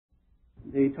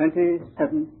the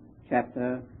 27th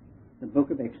chapter, the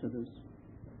book of Exodus.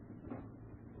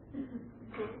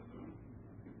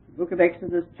 The book of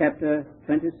Exodus, chapter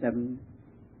 27,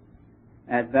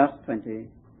 at verse 20.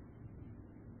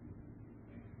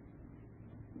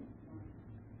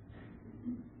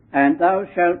 And thou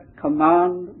shalt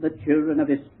command the children of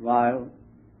Israel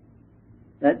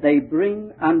that they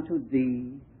bring unto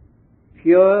thee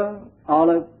pure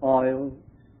olive oil,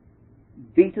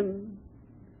 beaten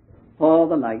for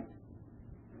the light,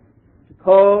 to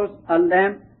cause a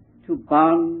lamp to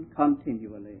burn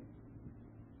continually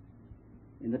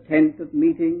in the tent of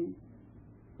meeting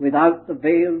without the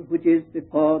veil which is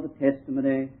before the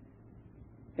testimony.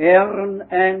 Aaron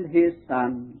and his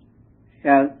sons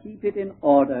shall keep it in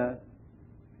order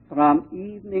from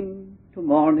evening to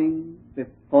morning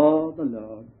before the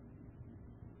Lord.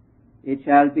 It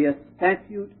shall be a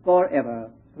statute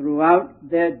forever throughout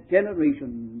their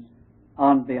generations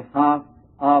on behalf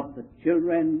of the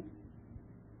children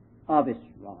of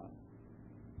Israel.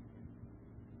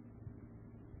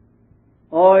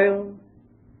 Oil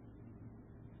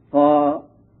for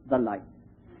the light.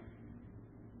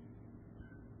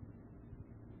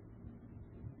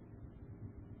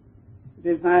 It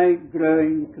is my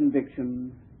growing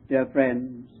conviction, dear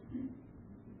friends,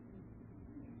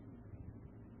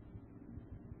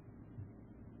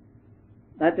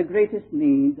 that the greatest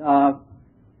need of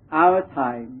our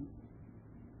time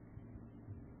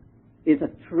is a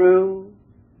true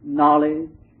knowledge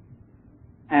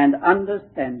and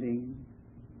understanding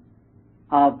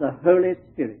of the Holy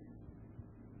Spirit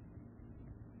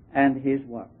and His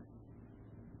work.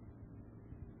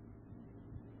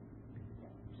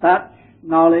 Such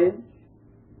knowledge,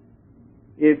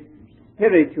 if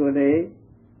spiritually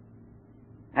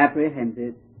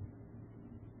apprehended,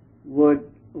 would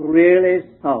really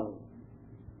solve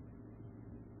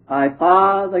by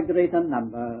far the greater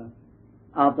number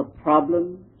of the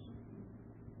problems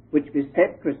which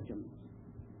beset Christians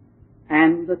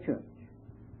and the church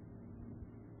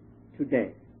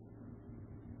today.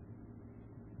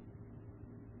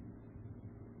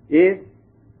 If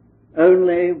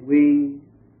only we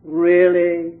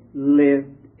really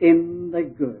lived in the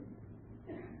good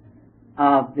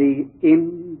of the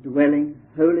indwelling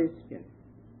Holy Spirit,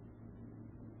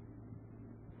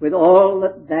 with all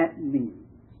that that means,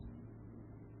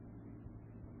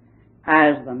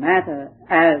 as a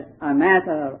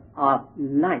matter of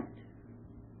light,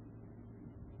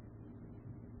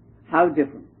 how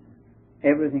different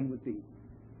everything would be.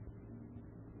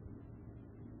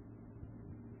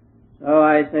 So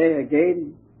I say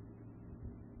again,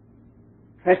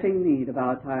 pressing need of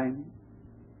our time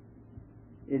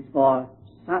is for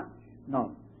such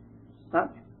knowledge,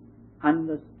 such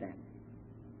understanding.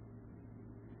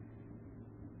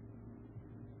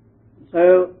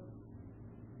 So,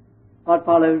 what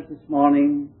follows this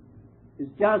morning is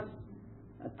just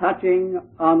a touching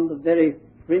on the very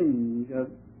fringe of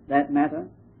that matter,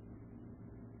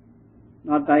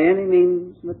 not by any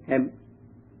means an attempt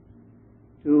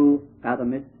to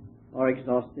fathom it or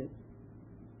exhaust it.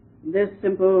 In this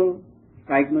simple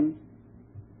fragment,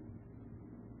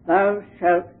 thou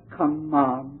shalt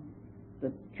command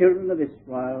the children of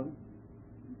Israel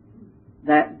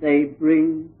that they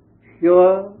bring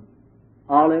pure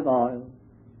olive oil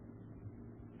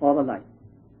for the light.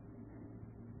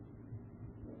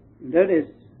 Notice,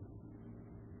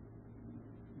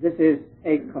 this is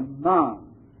a command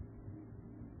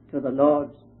to the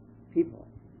Lord's people.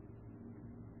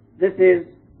 This is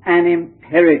an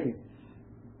imperative.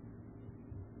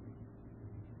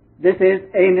 This is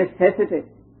a necessity.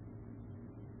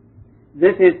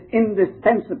 This is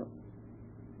indispensable.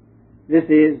 This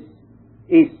is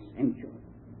essential.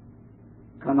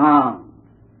 Command.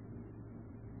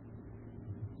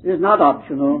 This is not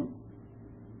optional,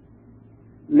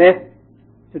 left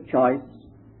to choice.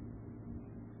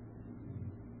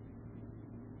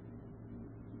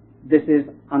 This is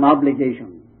an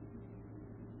obligation.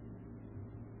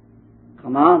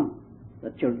 Command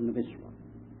the children of Israel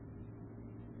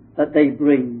that they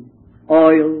bring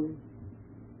oil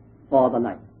for the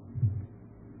light.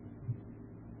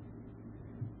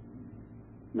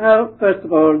 Now, first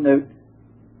of all, note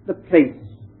the place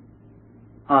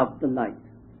of the light.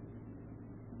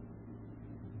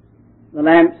 The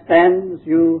lampstand, as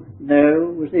you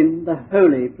know, was in the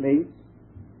holy place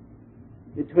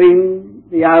between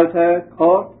the outer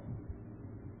court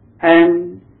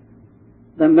and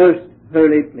the most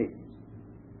holy place.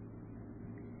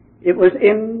 It was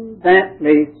in that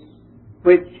place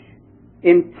which,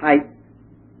 in type,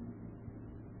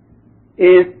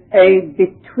 is a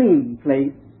between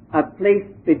place, a place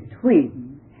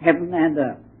between heaven and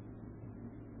earth.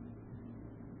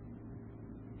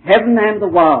 heaven and the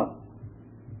world.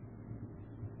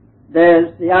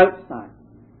 There's the outside,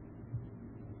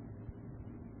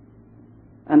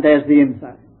 and there's the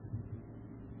inside.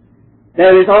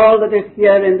 There is all that is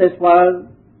here in this world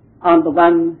on the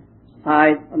one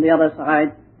side. On the other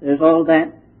side, there is all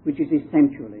that which is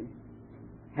essentially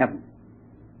heaven,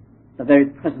 the very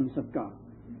presence of God.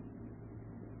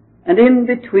 And in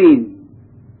between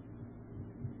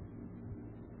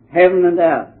heaven and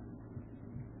earth,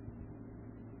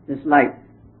 this light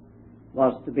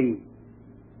was to be.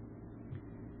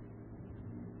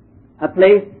 A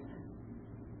place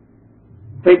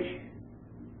which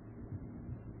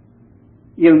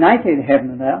united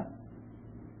heaven and earth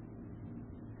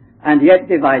and yet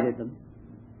divided them.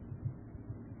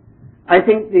 I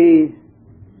think the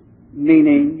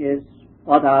meaning is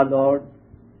what our Lord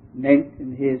meant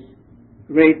in his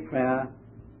great prayer.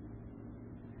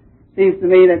 Seems to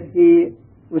me that he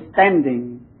was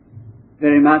standing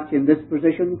very much in this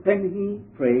position when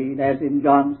he prayed, as in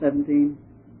John 17.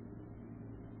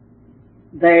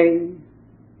 They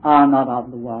are not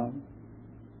of the world,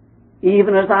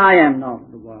 even as I am not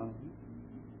of the world.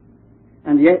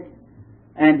 And yet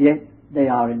they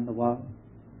are in the world.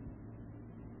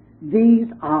 These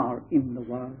are in the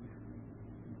world.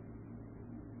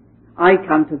 I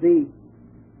come to thee.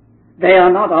 They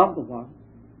are not of the world.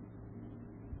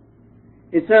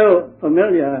 It's so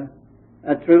familiar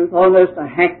a truth, almost a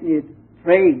hackneyed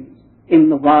phrase, in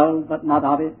the world but not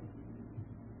of it.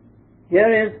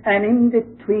 Here is an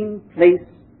in-between place,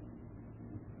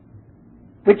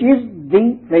 which is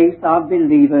the place of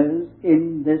believers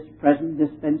in this present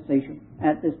dispensation,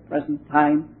 at this present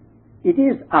time. It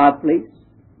is our place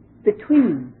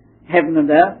between heaven and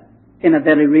earth in a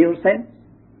very real sense.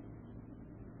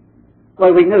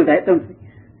 Well, we know that, don't we?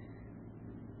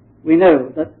 We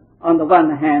know that on the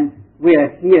one hand, we are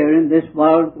here in this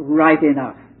world right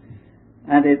enough,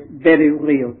 and it's very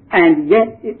real. And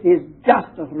yet it is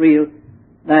just as real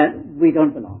that we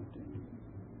don't belong to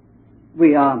it.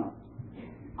 We are not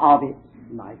of its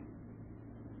life.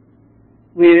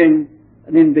 We're in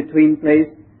an in-between place.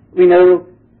 We know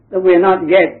that we're not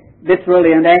yet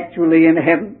literally and actually in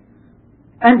heaven.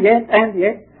 And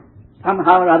yet,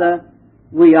 somehow or other,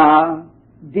 we are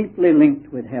deeply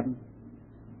linked with heaven.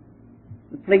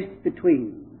 The place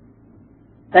between.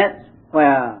 That's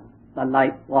where the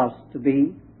light was to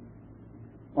be,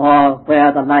 or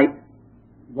where the light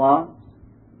was.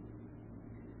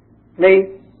 Place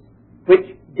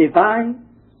which divides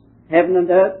heaven and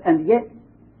earth and yet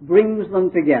brings them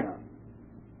together.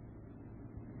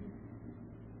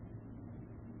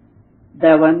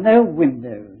 There were no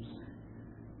windows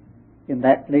in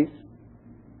that place.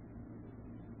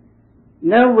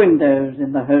 No windows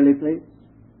in the holy place.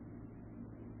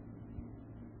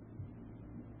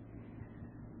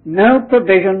 No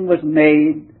provision was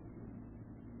made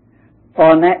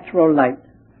for natural light.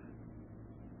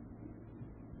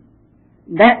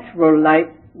 Natural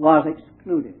light was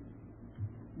excluded.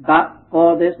 But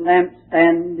for this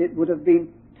lampstand, it would have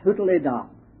been totally dark.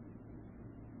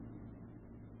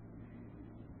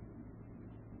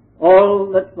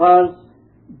 All that was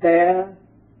there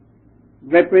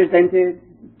represented,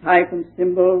 type and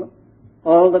symbol,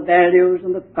 all the values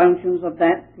and the functions of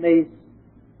that place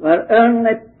were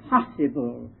only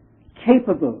possible,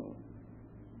 capable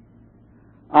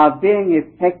of being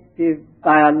effective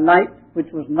by a light which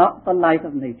was not the light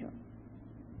of nature.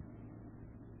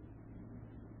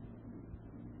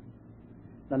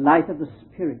 The light of the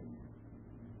Spirit.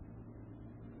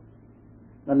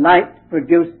 The light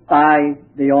produced by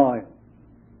the oil.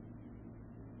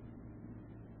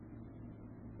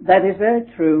 That is very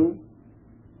true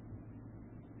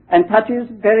and touches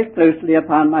very closely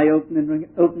upon my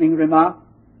opening remark.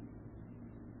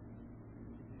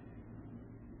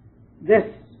 This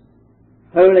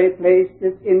holy place,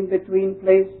 this in-between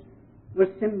place, was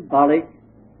symbolic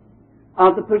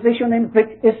of the position in which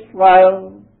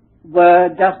Israel were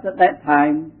just at that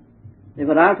time. They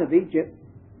were out of Egypt,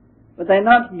 but they're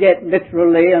not yet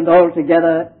literally and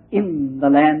altogether in the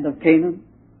land of Canaan.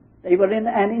 They were in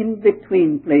an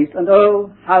in-between place, and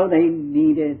oh, how they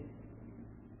needed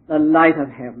the light of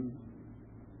heaven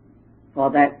for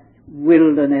that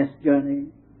wilderness journey.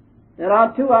 There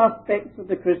are two aspects of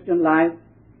the Christian life.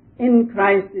 In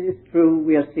Christ, it is true,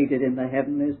 we are seated in the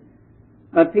heavenlies.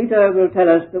 But Peter will tell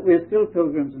us that we are still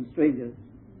pilgrims and strangers.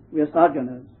 We are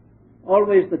sojourners.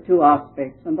 Always the two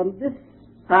aspects. And on this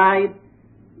side,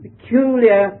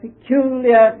 peculiar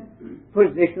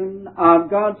position of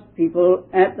God's people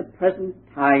at the present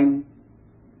time,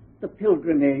 the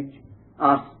pilgrimage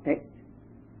aspect.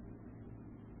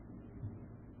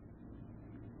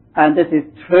 And this is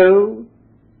true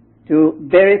to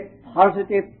very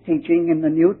positive teaching in the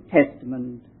New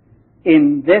Testament,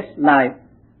 in this life,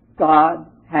 God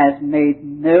has made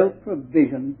no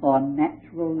provision for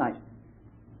natural life.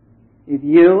 If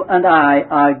you and I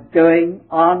are going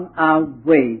on our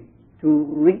way to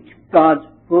reach God's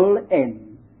full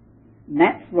end,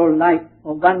 natural life,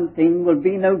 for one thing, will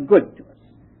be no good to us.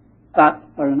 But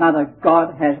for another,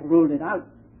 God has ruled it out.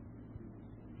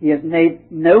 He has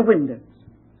made no windows.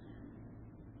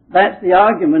 That's the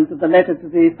argument of the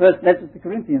first letter to the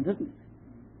Corinthians, isn't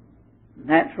it?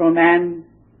 Natural man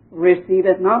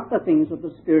receiveth not the things of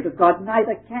the Spirit of God,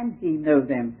 neither can he know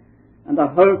them. And the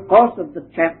whole course of the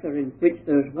chapter in which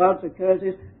those words occurs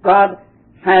is, God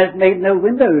has made no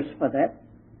windows for that.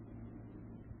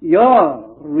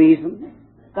 Your reason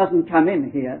doesn't come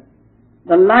in here.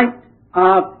 The light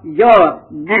of your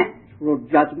natural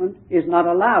judgment is not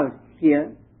allowed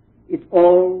here. It's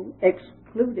all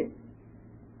excluded.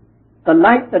 The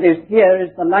light that is here is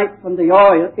the light from the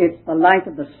oil. It's the light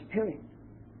of the Spirit.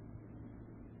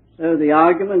 So the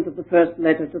argument of the first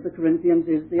letter to the Corinthians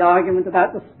is the argument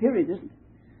about the Spirit, isn't it?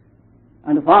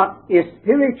 And what is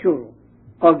spiritual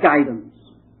for guidance,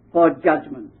 for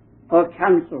judgment, for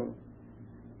counsel,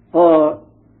 for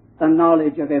the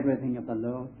knowledge of everything of the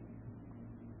Lord.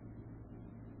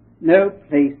 No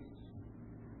place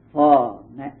for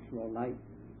natural light.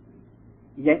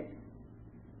 Yet,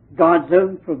 God's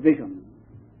own provision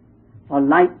for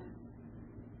light,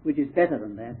 which is better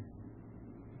than that.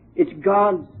 It's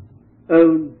God's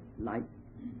own light.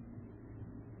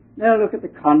 Now look at the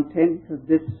content of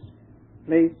this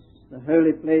place, the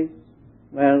holy place.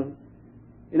 Well,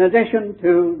 in addition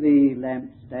to the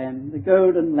lampstand, the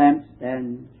golden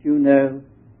lampstand, you know,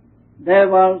 there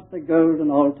was the golden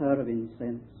altar of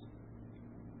incense.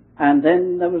 And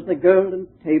then there was the golden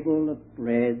table of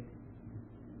bread,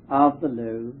 of the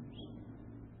loaves.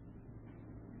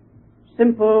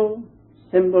 Simple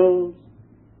symbols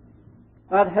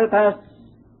that help us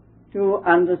to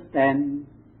understand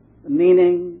the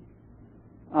meaning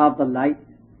of the light,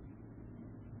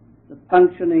 the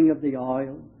functioning of the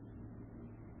oil.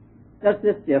 Just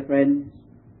this, dear friends.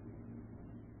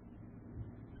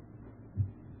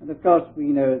 And of course we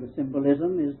know the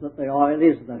symbolism is that the oil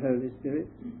is the Holy Spirit,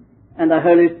 and the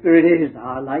Holy Spirit is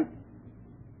our light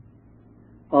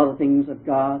for the things of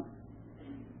God.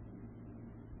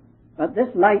 But this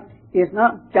light is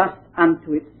not just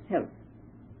unto itself.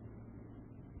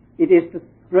 It is to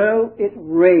throw its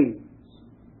rays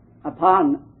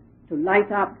upon, to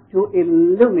light up, to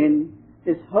illumine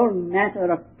this whole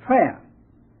matter of prayer.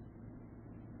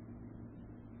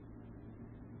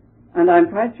 And I'm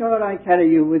quite sure I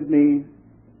carry you with me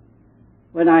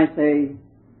when I say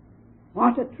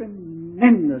what a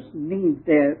tremendous need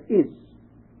there is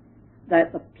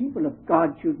that the people of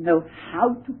God should know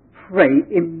how to pray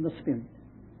in the Spirit.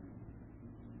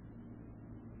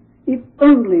 If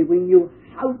only we knew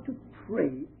how to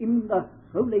pray in the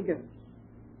Holy Ghost.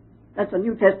 That's a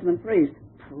New Testament phrase,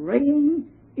 praying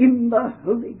in the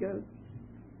Holy Ghost.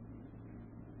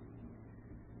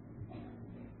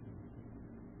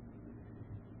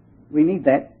 We need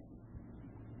that.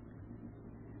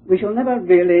 We shall never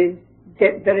really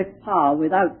get very far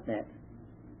without that.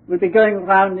 We'll be going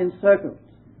round in circles.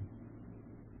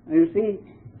 Now you see,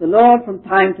 the Lord from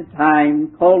time to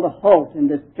time called a halt in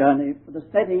this journey for the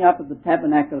setting up of the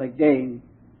tabernacle again,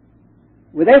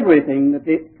 with everything that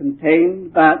it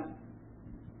contained, but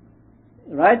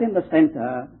right in the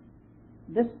center,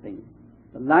 this thing,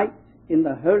 the light in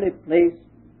the holy place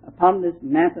upon this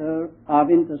matter of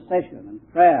intercession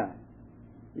and prayer,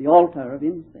 the altar of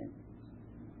incense.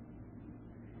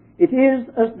 It is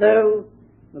as though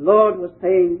the Lord was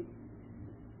saying,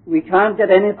 we can't get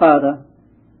any further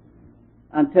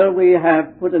until we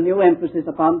have put a new emphasis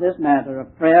upon this matter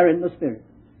of prayer in the Spirit,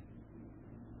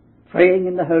 praying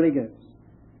in the Holy Ghost.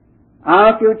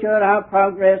 Our future, our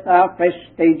progress, our fresh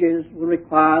stages will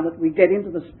require that we get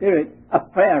into the spirit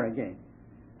of prayer again,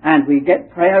 and we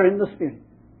get prayer in the Spirit.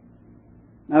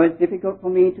 Now it's difficult for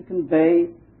me to convey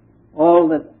all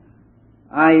that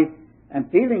I am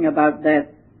feeling about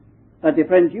that, but dear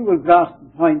friends, you will grasp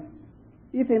the point.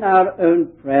 If in our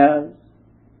own prayers,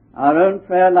 our own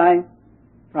prayer life,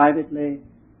 privately,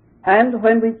 and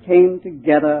when we came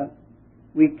together,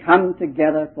 we come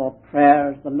together for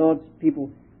prayers, the Lord's people,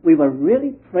 we were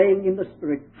really praying in the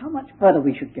Spirit, how much further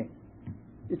we should get.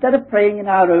 Instead of praying in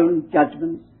our own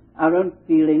judgments, our own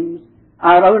feelings,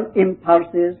 our own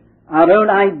impulses, our own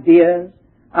ideas,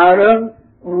 our own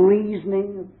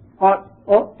reasoning of what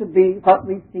ought to be, what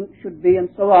we think should be, and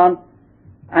so on,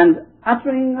 and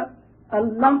uttering a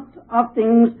lot of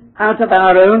things out of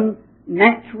our own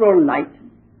natural light,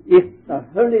 if the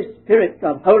Holy Spirit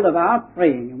got hold of our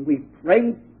praying and we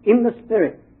prayed in the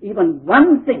Spirit, even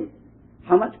one thing,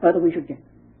 how much further we should get.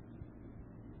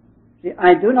 See,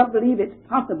 I do not believe it's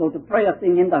possible to pray a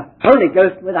thing in the Holy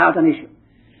Ghost without an issue,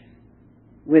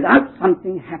 without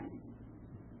something happening,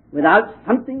 without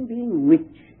something being rich,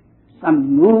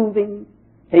 some moving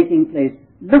taking place.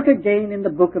 Look again in the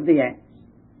book of the Acts.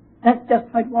 That's just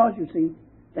how it was, you see.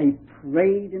 They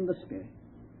prayed in the Spirit.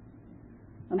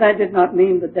 And that did not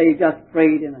mean that they just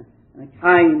prayed in a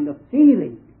kind of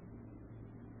feeling.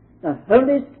 The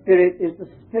Holy Spirit is the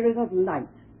Spirit of light.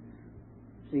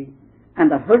 See? And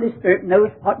the Holy Spirit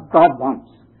knows what God wants.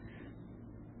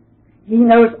 He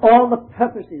knows all the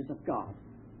purposes of God,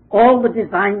 all the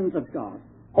designs of God,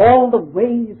 all the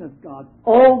ways of God,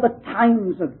 all the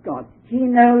times of God. He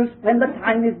knows when the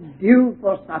time is due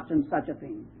for such and such a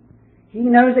thing. He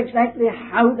knows exactly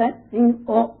how that thing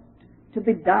ought to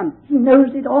be done. He knows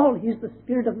it all. He's the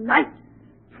Spirit of light.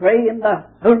 Pray in the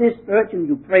Holy Spirit and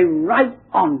you pray right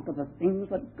on to the things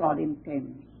that God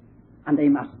intends. And they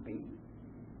must be.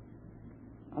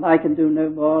 And I can do no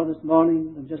more this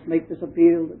morning than just make this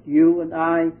appeal that you and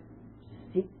I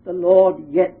seek the Lord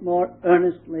yet more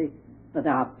earnestly, that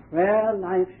our prayer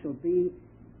life shall be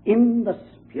in the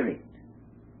Spirit,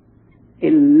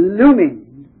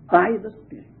 illumined by the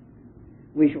Spirit.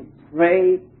 We shall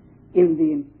pray in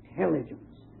the intelligence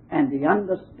and the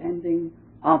understanding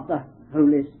of the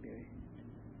Holy Spirit.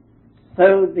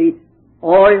 So the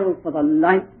oil for the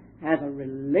light has a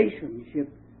relationship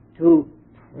to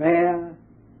prayer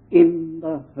in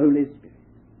the Holy Spirit.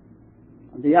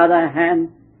 On the other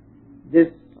hand, this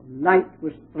light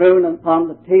was thrown upon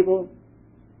the table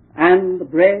and the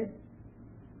bread,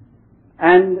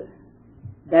 and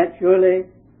that surely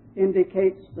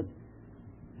indicates that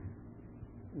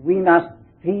we must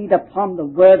feed upon the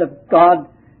Word of God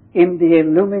in the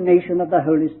illumination of the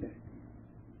Holy Spirit.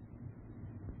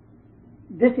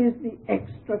 This is the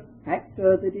extra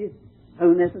factor that is so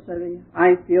necessary.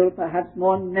 I feel perhaps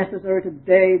more necessary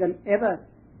today than ever,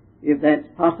 if that's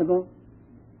possible.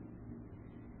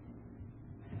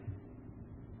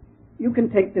 You can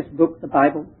take this book, the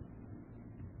Bible,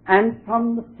 and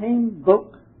from the same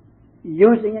book,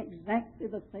 using exactly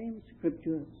the same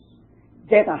scriptures,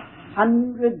 get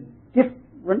 100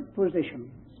 different positions,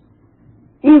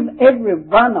 every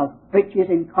one of which is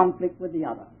in conflict with the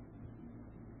other.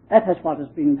 That is what has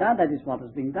been done. That is what has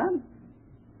been done.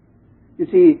 You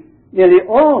see, nearly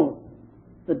all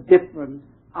the different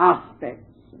aspects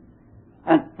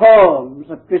and forms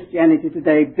of Christianity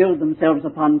today build themselves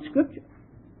upon Scripture,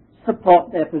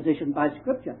 support their position by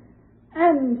Scripture,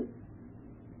 and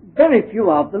very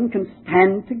few of them can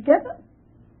stand together.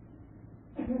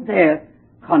 They're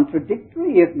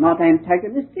contradictory, if not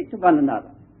antagonistic to one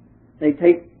another. They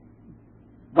take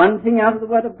one thing out of the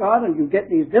Word of God and you get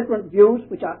these different views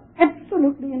which are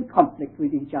absolutely in conflict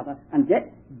with each other and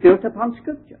yet built upon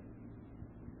Scripture.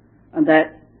 And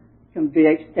that can be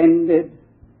extended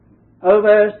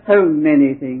over so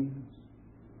many things,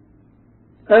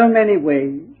 so many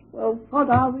ways. Well, what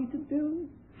are we to do?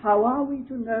 How are we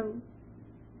to know?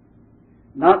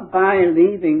 Not by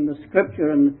leaving the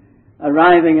Scripture and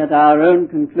arriving at our own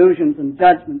conclusions and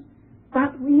judgments,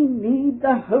 but we need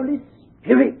the Holy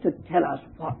Spirit to tell us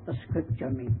what the Scripture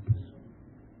means.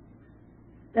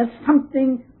 There's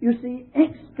something, you see,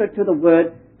 extra to the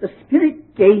Word. The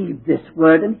Spirit gave this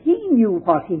Word and He knew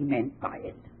what He meant by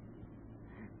it.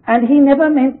 And He never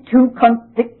meant two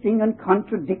conflicting and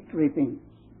contradictory things.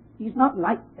 He's not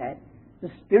like that. The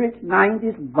Spirit's mind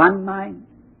is one mind.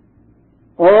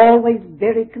 Always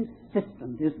very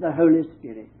consistent is the Holy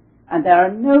Spirit. And there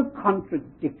are no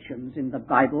contradictions in the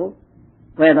Bible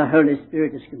where the Holy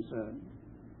Spirit is concerned.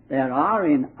 There are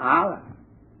in our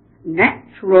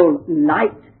natural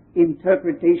light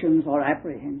interpretations or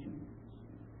apprehensions.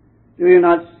 Do you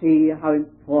not see how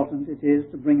important it is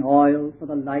to bring oil for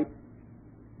the light?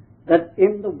 That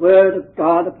in the Word of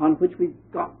God upon which we've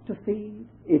got to feed,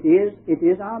 it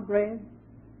is our bread.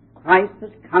 Christ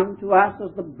has come to us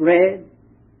as the bread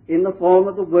in the form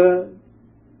of the Word.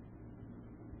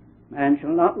 Man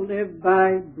shall not live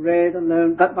by bread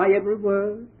alone, but by every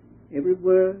word. Every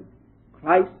word.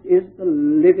 Christ is the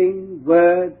living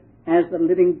Word as the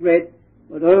living bread.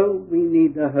 But oh, we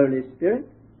need the Holy Spirit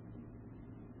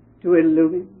to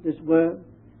illumine this Word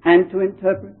and to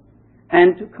interpret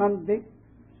and to convict,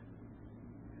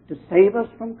 to save us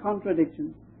from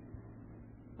contradictions.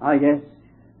 Ah, yes,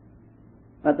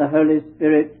 but the Holy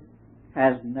Spirit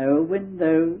has no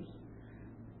windows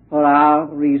for our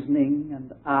reasoning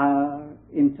and our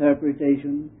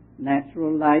interpretation.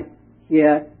 Natural light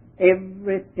here,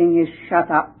 everything is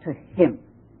shut up to Him.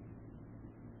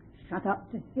 shut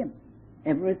up to him,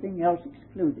 everything else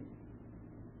excluded.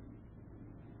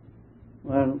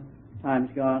 Well, time's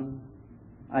gone.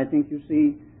 I think you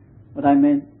see what I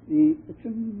meant, the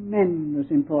tremendous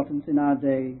importance in our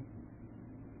day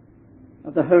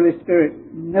of the Holy Spirit,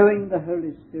 knowing the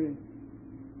Holy Spirit.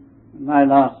 And my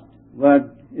last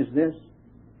word is this: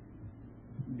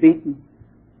 beaten.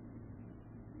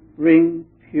 Bring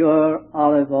pure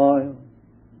olive oil,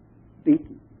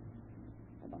 beaten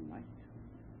for the night.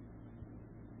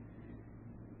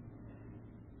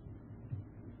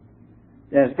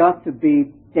 There's got to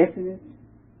be definite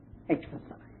exercise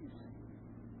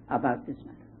about this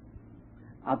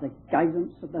matter, of the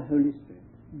guidance of the Holy Spirit,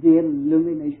 the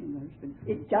illumination of the Holy Spirit.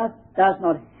 It just does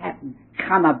not happen,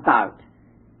 come about.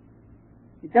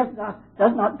 It does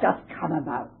not just come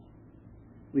about.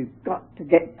 We've got to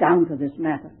get down to this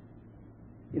matter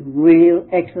in real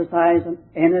exercise and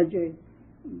energy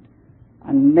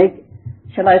and make,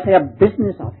 shall I say, a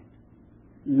business of it.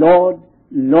 Lord,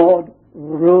 Lord,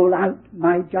 rule out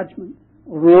my judgment,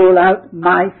 rule out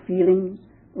my feelings,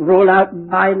 rule out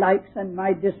my likes and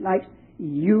my dislikes.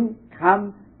 You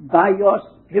come by your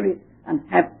Spirit and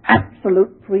have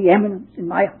absolute preeminence in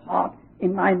my heart,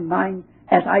 in my mind,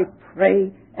 as I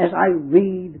pray, as I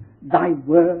read thy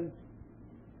word.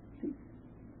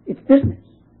 It's business.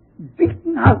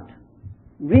 Beaten out.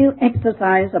 Real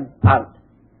exercise about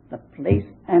the place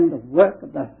and the work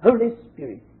of the Holy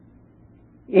Spirit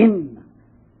in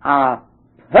our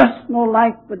personal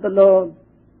life with the Lord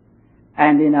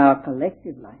and in our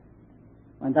collective life.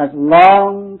 One does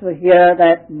long to hear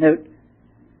that note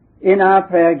in our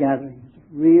prayer gatherings.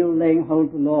 Real laying hold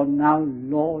of the Lord. Now,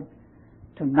 Lord,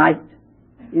 tonight,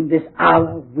 in this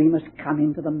hour, we must come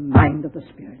into the mind of the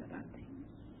Spirit about things.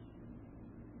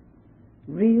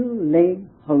 Real laying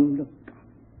hold of God.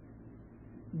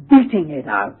 Beating it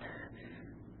out.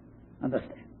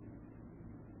 Understand?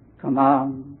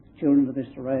 Command children of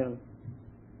Israel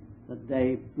that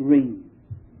they bring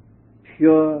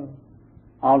pure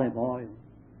olive oil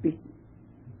beaten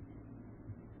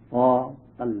for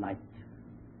the light.